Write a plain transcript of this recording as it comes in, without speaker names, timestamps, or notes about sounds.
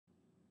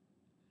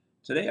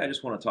Today, I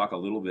just want to talk a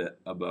little bit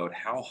about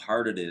how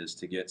hard it is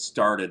to get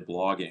started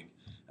blogging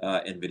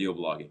and video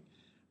blogging.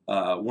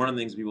 One of the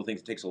things people think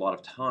it takes a lot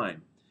of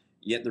time,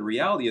 yet the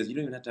reality is you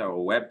don't even have to have a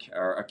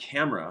or a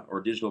camera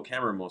or digital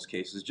camera in most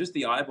cases. Just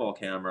the eyeball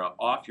camera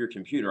off your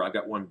computer. I've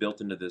got one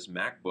built into this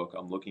MacBook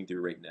I'm looking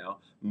through right now.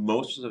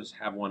 Most of us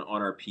have one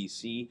on our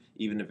PC,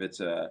 even if it's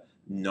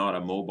not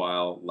a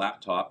mobile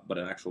laptop but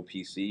an actual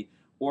PC,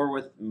 or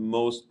with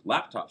most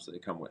laptops that they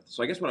come with.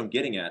 So I guess what I'm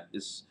getting at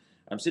is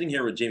I'm sitting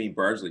here with Jamie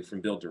Bardsley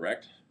from Build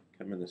Direct.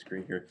 Come on the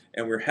screen here,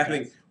 and we're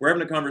having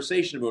a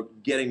conversation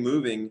about getting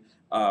moving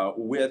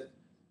with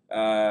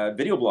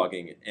video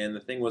blogging. And the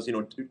thing was,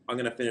 I'm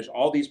going to finish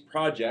all these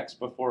projects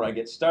before I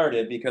get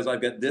started because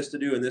I've got this to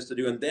do and this to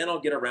do, and then I'll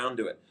get around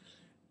to it.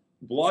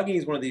 Blogging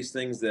is one of these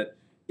things that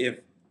if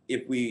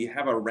we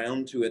have a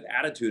round to it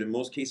attitude, in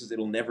most cases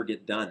it'll never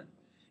get done.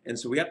 And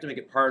so we have to make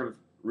it part of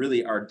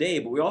really our day,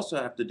 but we also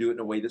have to do it in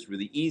a way that's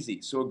really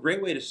easy. So a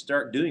great way to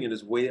start doing it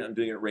is the way that I'm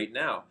doing it right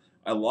now.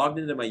 I logged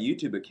into my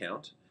YouTube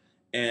account,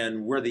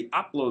 and where the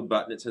upload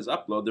button, it says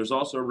upload, there's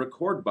also a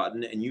record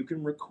button, and you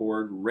can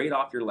record right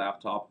off your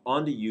laptop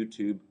onto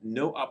YouTube.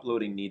 No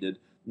uploading needed,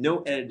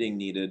 no editing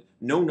needed,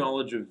 no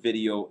knowledge of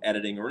video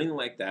editing or anything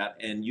like that,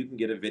 and you can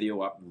get a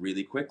video up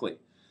really quickly.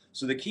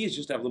 So the key is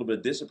just to have a little bit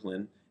of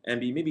discipline and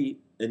be maybe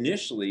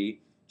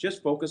initially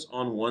just focus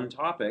on one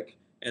topic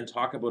and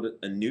talk about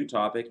a new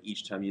topic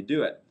each time you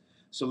do it.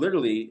 So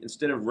literally,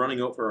 instead of running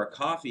out for a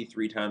coffee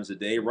 3 times a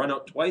day, run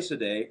out twice a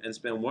day and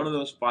spend one of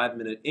those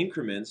 5-minute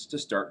increments to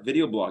start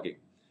video blogging.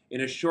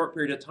 In a short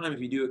period of time, if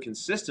you do it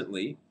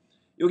consistently,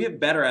 you'll get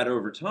better at it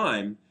over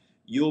time.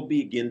 You'll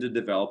begin to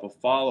develop a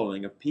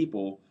following of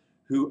people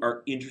who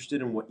are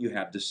interested in what you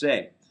have to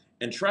say.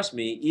 And trust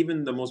me,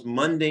 even the most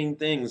mundane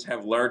things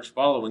have large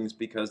followings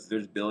because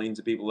there's billions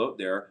of people out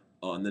there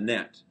on the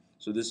net.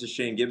 So this is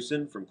Shane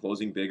Gibson from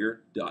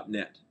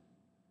closingbigger.net.